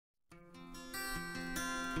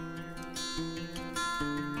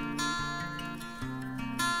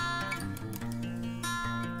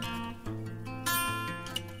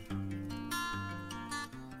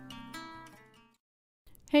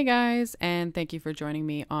Hey guys, and thank you for joining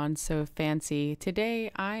me on SoFancy. Today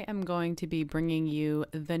I am going to be bringing you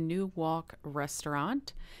the New Walk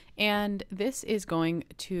restaurant, and this is going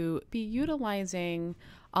to be utilizing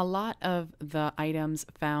a lot of the items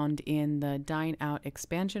found in the Dine Out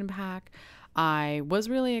expansion pack. I was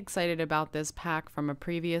really excited about this pack from a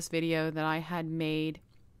previous video that I had made,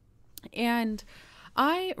 and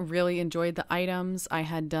I really enjoyed the items. I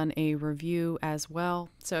had done a review as well,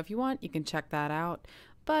 so if you want, you can check that out.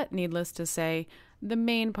 But needless to say, the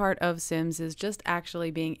main part of Sims is just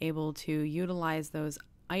actually being able to utilize those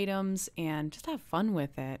items and just have fun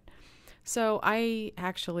with it. So I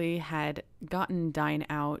actually had gotten Dine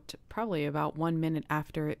Out probably about 1 minute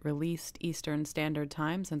after it released Eastern Standard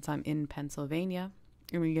Time, since I'm in Pennsylvania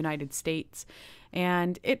in the United States,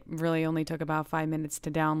 and it really only took about 5 minutes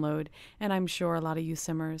to download, and I'm sure a lot of you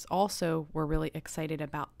Simmers also were really excited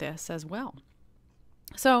about this as well.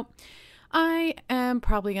 So I am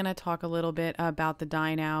probably going to talk a little bit about the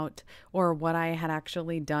Dine Out, or what I had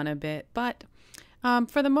actually done a bit, but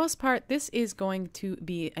for the most part, this is going to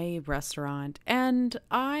be a restaurant, and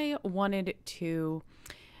I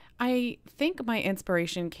think my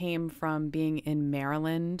inspiration came from being in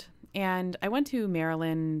Maryland, and I went to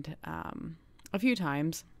Maryland a few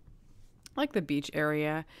times, like the beach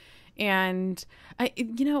area, and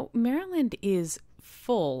Maryland is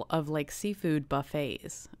full of like seafood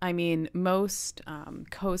buffets. I mean, most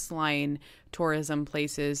coastline tourism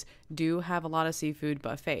places do have a lot of seafood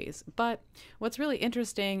buffets, but what's really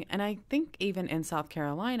interesting, and I think even in South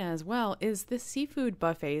Carolina as well, is the seafood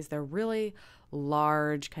buffets. They're really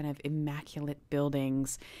large, kind of immaculate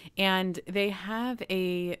buildings, and they have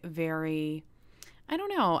a very, I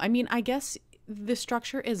don't know, I mean, I guess the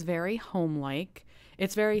structure is very home-like.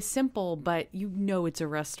 It's very simple, but you know it's a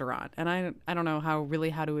restaurant. And I don't know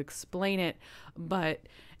how to explain it, but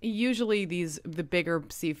usually the bigger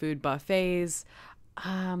seafood buffets,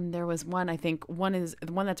 there was one, I think the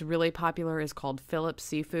one that's really popular is called Phillips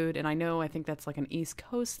Seafood. And I think that's like an East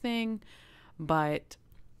Coast thing, but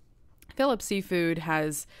Phillips Seafood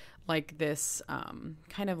has like this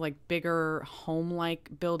kind of like bigger home-like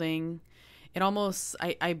building. It almost,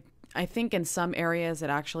 I think in some areas it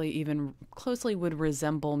actually even closely would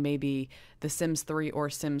resemble maybe the Sims 3 or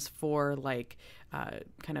Sims 4, like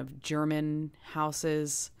kind of German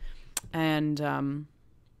houses, and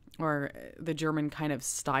or the German kind of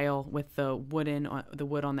style with the wood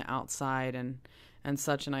on the outside and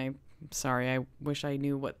such. And I wish I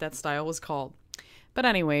knew what that style was called. But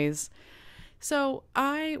anyways, so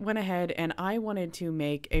I went ahead and I wanted to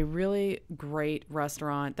make a really great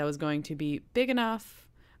restaurant that was going to be big enough,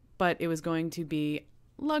 but it was going to be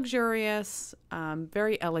luxurious,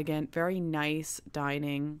 very elegant, very nice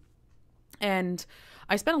dining. And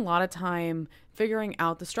I spent a lot of time figuring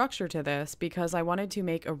out the structure to this because I wanted to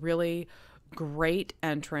make a really great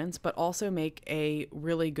entrance, but also make a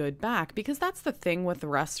really good back, because that's the thing with the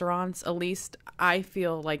restaurants, at least I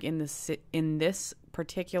feel like in this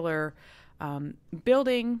particular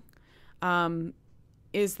building,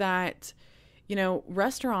 is that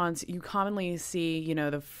restaurants, you commonly see,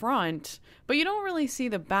 the front, but you don't really see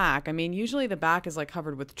the back. I mean, usually the back is like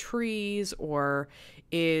covered with trees or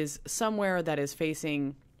is somewhere that is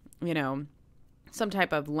facing, some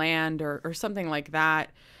type of land or something like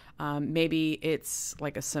that. Maybe it's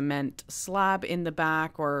like a cement slab in the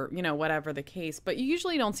back or, whatever the case, but you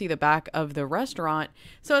usually don't see the back of the restaurant.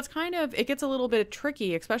 So it gets a little bit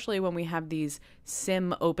tricky, especially when we have these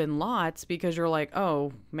sim open lots, because you're like,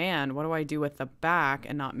 oh man, what do I do with the back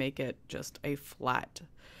and not make it just a flat,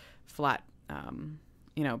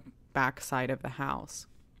 back side of the house.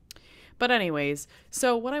 But anyways,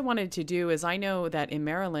 so what I wanted to do is, I know that in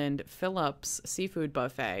Maryland, Phillips Seafood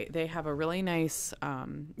Buffet, they have a really nice,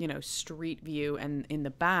 street view, and in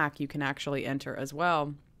the back you can actually enter as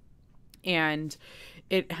well. And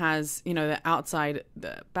it has, the outside,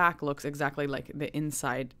 the back looks exactly like the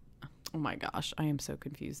inside. Oh my gosh, I am so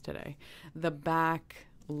confused today. The back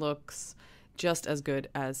looks just as good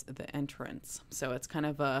as the entrance. So it's kind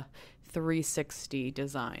of a 360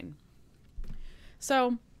 design.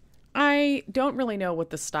 So I don't really know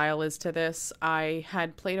what the style is to this. I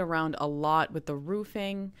had played around a lot with the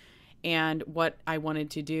roofing and what I wanted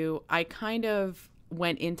to do. I kind of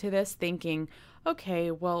went into this thinking, okay,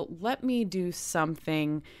 well, let me do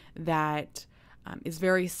something that is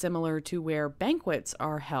very similar to where banquets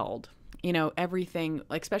are held. Everything,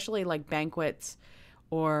 like especially like banquets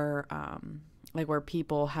or like where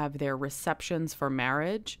people have their receptions for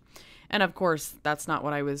marriage. And of course, that's not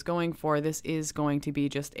what I was going for. This is going to be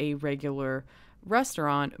just a regular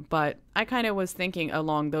restaurant, but I kind of was thinking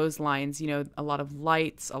along those lines, a lot of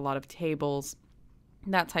lights, a lot of tables,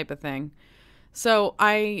 that type of thing. So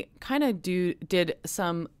I kind of did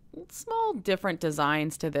some small different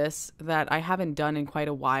designs to this that I haven't done in quite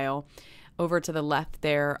a while. Over to the left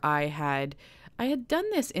there, I had done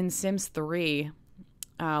this in Sims 3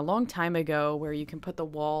 a long time ago, where you can put the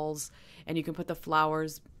walls and you can put the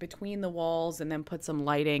flowers between the walls and then put some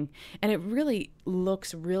lighting, and it really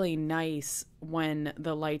looks really nice when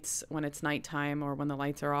it's nighttime or when the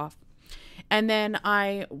lights are off. And then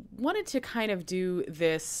I wanted to kind of do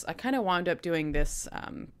this. I kind of wound up doing this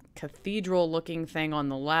cathedral looking thing on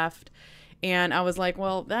the left. And I was like,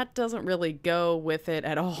 well, that doesn't really go with it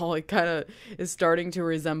at all. It kind of is starting to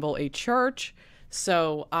resemble a church.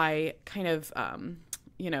 So I kind of,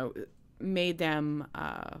 made them,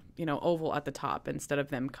 oval at the top instead of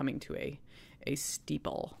them coming to a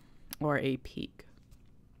steeple or a peak.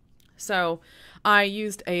 So I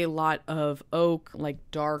used a lot of oak, like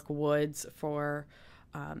dark woods for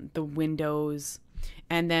the windows.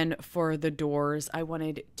 And then for the doors, I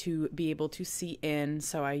wanted to be able to see in.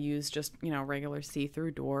 So I used just, regular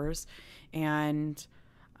see-through doors. And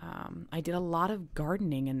I did a lot of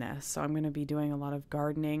gardening in this. So I'm going to be doing a lot of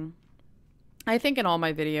gardening. I think in all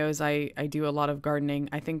my videos, I do a lot of gardening.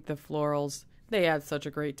 I think the florals, they add such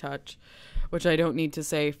a great touch, which I don't need to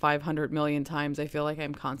say 500 million times. I feel like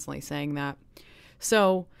I'm constantly saying that.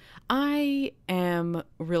 So I am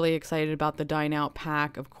really excited about the Dine Out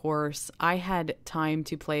pack, of course. I had time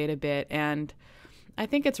to play it a bit, and I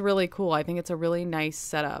think it's really cool. I think it's a really nice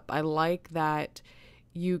setup. I like that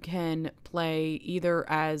you can play either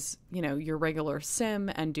as, your regular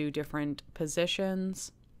sim and do different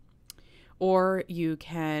positions, or you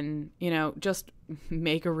can, just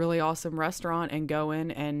make a really awesome restaurant and go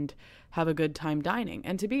in and have a good time dining.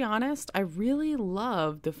 And to be honest, I really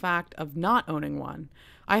loved the fact of not owning one.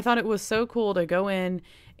 I thought it was so cool to go in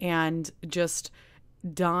and just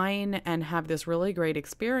dine and have this really great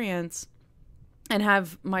experience and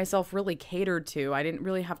have myself really catered to. I didn't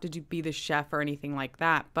really have to be the chef or anything like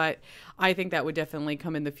that, but I think that would definitely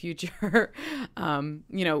come in the future,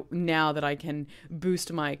 now that I can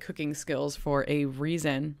boost my cooking skills for a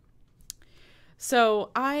reason. So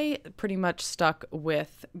I pretty much stuck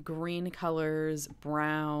with green colors,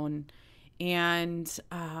 brown, and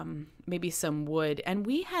maybe some wood. And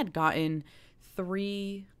we had gotten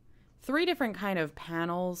three different kind of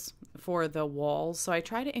panels for the walls. So I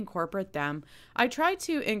tried to incorporate them. I tried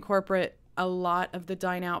to incorporate a lot of the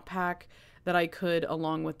Dine Out pack that I could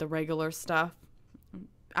along with the regular stuff.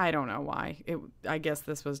 I don't know why. I guess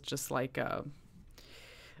this was just like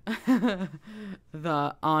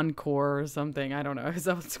the encore or something. I don't know. Is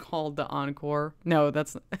that what it's called? The encore? No,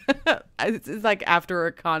 that's it's like after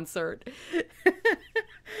a concert.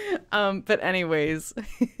 But anyways,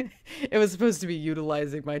 it was supposed to be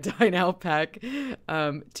utilizing my Dine Out pack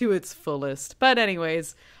to its fullest. But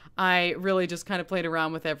anyways, I really just kind of played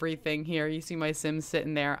around with everything here. You see my Sims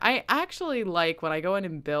sitting there. I actually like when I go in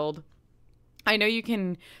and build. I know you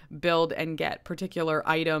can build and get particular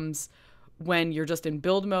items when you're just in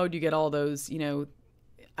build mode. You get all those,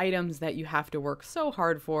 items that you have to work so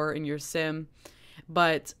hard for in your sim.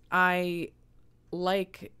 But I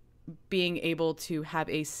like being able to have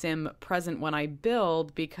a sim present when I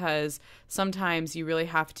build, because sometimes you really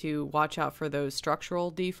have to watch out for those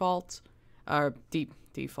structural defects,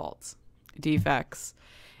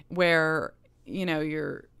 where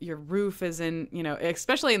your roof is in,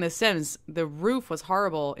 especially in The Sims, the roof was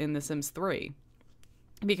horrible in The Sims 3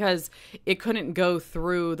 because it couldn't go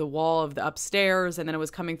through the wall of the upstairs, and then it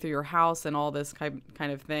was coming through your house and all this kind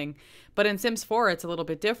of thing. But in Sims 4, it's a little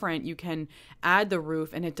bit different. You can add the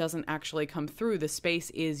roof and it doesn't actually come through. The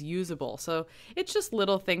space is usable. So it's just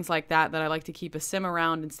little things like that I like to keep a sim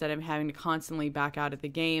around instead of having to constantly back out of the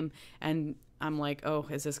game. And I'm like, oh,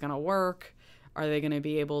 is this going to work? Are they going to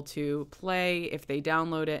be able to play if they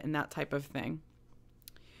download it, and that type of thing?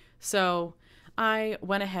 So I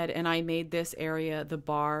went ahead and I made this area the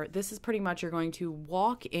bar. This is pretty much, you're going to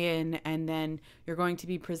walk in and then you're going to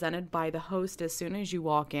be presented by the host as soon as you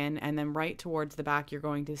walk in, and then right towards the back you're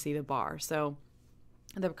going to see the bar. So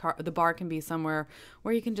the bar can be somewhere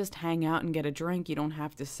where you can just hang out and get a drink. You don't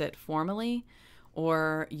have to sit formally,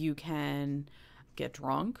 or you can get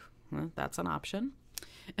drunk. Well, that's an option.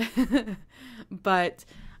 But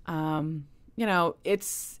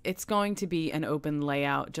it's going to be an open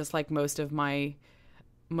layout, just like most of my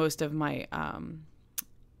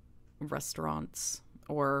restaurants,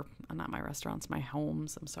 or not my restaurants, my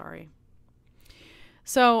homes. I'm sorry.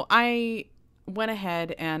 So I went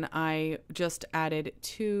ahead and I just added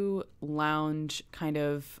 2 lounge kind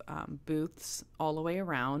of booths all the way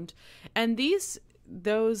around, and these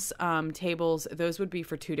those tables, those would be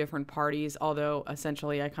for two different parties, although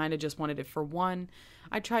essentially I kind of just wanted it for one.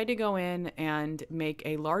 I tried to go in and make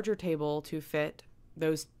a larger table to fit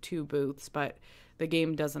those two booths, but the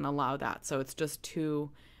game doesn't allow that. So it's just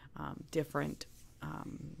two different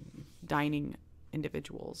dining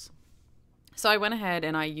individuals. So I went ahead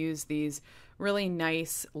and I used these really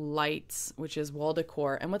nice lights, which is wall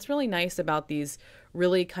decor. And what's really nice about these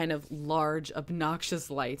really kind of large,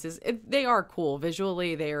 obnoxious lights is they are cool.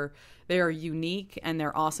 Visually, they are unique and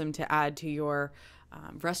they're awesome to add to your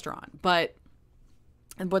restaurant.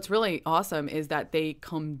 And what's really awesome is that they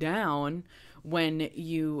come down when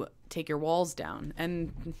you take your walls down.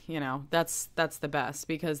 And, you know, that's the best,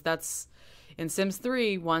 because that's in Sims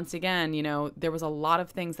 3, once again, you know, there was a lot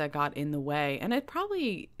of things that got in the way, and it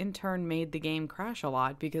probably in turn made the game crash a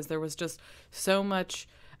lot because there was just so much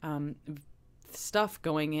stuff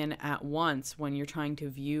going in at once when you're trying to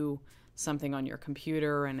view something on your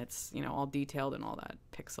computer, and it's, you know, all detailed and all that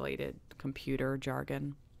pixelated computer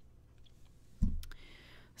jargon.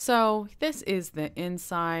 So this is the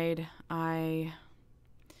inside. I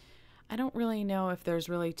don't really know if there's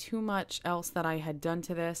really too much else that I had done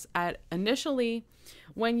to this. Initially,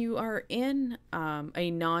 when you are in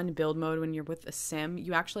a non-build mode, when you're with a sim,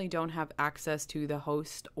 you actually don't have access to the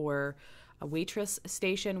host or a waitress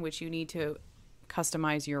station, which you need to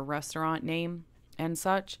customize your restaurant name and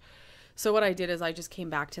such. So what I did is I just came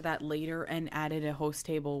back to that later and added a host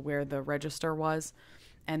table where the register was,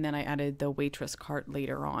 and then I added the waitress cart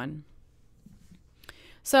later on.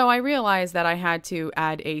 So I realized that I had to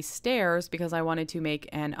add a stairs because I wanted to make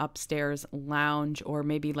an upstairs lounge or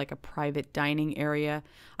maybe like a private dining area.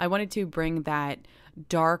 I wanted to bring that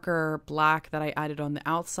darker black that I added on the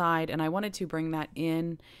outside, and I wanted to bring that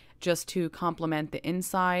in just to complement the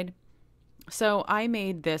inside. So I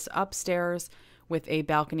made this upstairs with a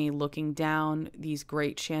balcony looking down, these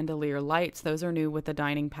great chandelier lights. Those are new with the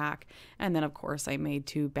dining pack. And then, of course, I made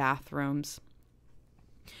two bathrooms.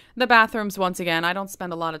 The bathrooms, once again, I don't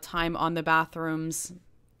spend a lot of time on the bathrooms.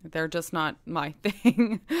 They're just not my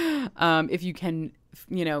thing. If you can,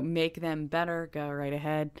 you know, make them better, go right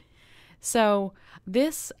ahead. So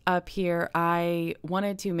this up here, I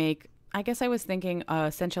wanted to make, I guess I was thinking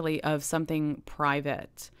essentially of something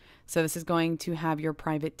private. So this is going to have your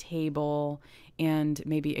private table and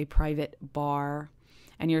maybe a private bar.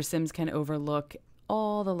 And your Sims can overlook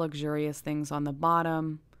all the luxurious things on the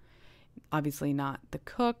bottom. Obviously not the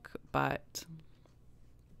cook, but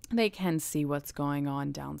they can see what's going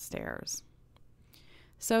on downstairs.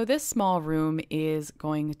 So this small room is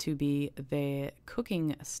going to be the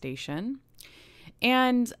cooking station.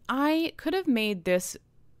 And I could have made this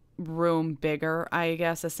room bigger, I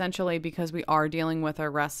guess, essentially because we are dealing with a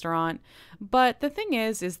restaurant. But the thing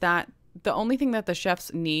is that the only thing that the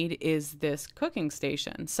chefs need is this cooking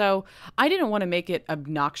station. So I didn't want to make it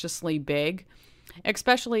obnoxiously big,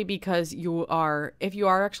 especially because if you are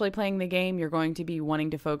actually playing the game, you're going to be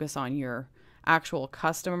wanting to focus on your actual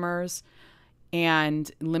customers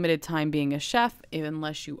and limited time being a chef.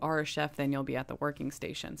 Unless you are a chef, then you'll be at the working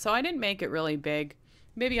station. So I didn't make it really big.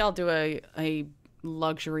 Maybe I'll do a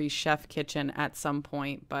luxury chef kitchen at some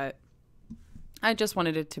point, but I just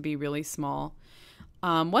wanted it to be really small.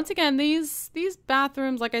 Once again, these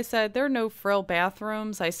bathrooms, like I said, they're no frill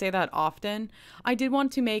bathrooms. I say that often. I did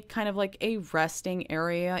want to make kind of like a resting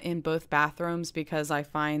area in both bathrooms because I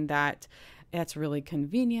find that it's really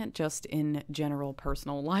convenient just in general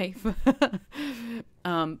personal life.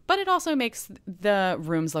 But it also makes the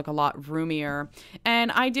rooms look a lot roomier.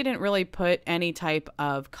 And I didn't really put any type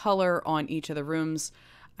of color on each of the rooms.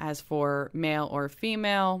 As for male or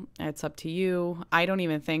female, it's up to you. I don't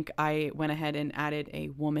even think I went ahead and added a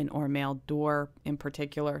woman or male door in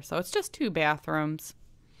particular. So it's just two bathrooms.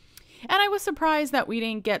 And I was surprised that we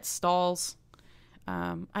didn't get stalls.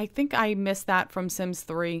 I think I missed that from Sims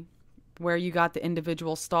 3, where you got the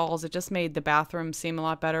individual stalls. It just made the bathroom seem a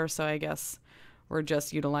lot better. So I guess we're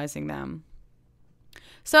just utilizing them.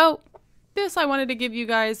 So this, I wanted to give you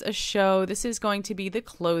guys a show. This is going to be the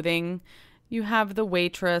clothing. You have the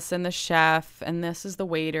waitress and the chef, and this is the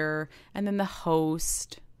waiter, and then the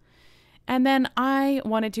host. And then I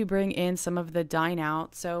wanted to bring in some of the Dine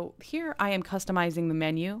Out. So here I am customizing the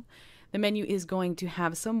menu. The menu is going to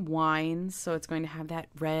have some wines. So it's going to have that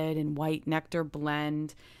red and white nectar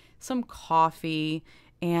blend, some coffee,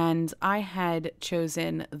 and I had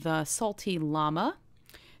chosen the salty llama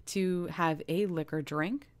to have a liquor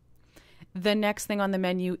drink. The next thing on the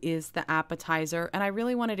menu is the appetizer, and I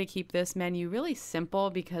really wanted to keep this menu really simple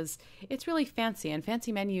because it's really fancy, and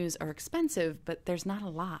fancy menus are expensive, but there's not a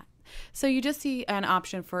lot. So you just see an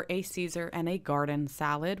option for a Caesar and a garden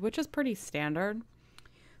salad, which is pretty standard.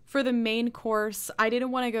 For the main course, I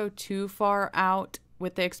didn't want to go too far out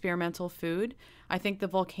with the experimental food. I think the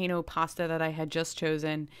volcano pasta that I had just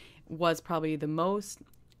chosen was probably the most.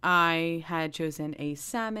 I had chosen a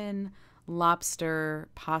salmon, lobster,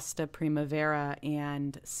 pasta primavera,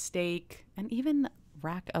 and steak, and even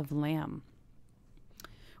rack of lamb,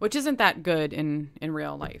 which isn't that good in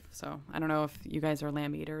real life. So I don't know if you guys are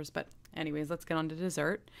lamb eaters, but anyways, let's get on to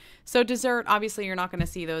dessert. So dessert, obviously you're not going to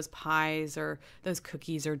see those pies or those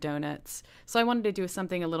cookies or donuts. So I wanted to do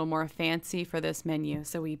something a little more fancy for this menu.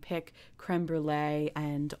 So we pick creme brulee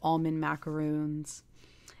and almond macaroons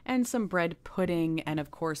and some bread pudding and of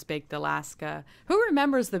course baked Alaska. Who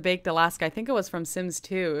remembers the baked Alaska? I think it was from Sims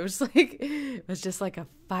 2. It was just like a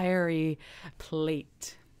fiery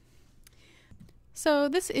plate. So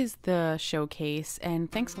this is the showcase,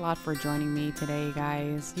 and thanks a lot for joining me today,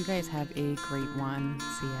 guys. You guys have a great one.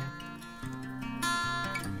 See ya.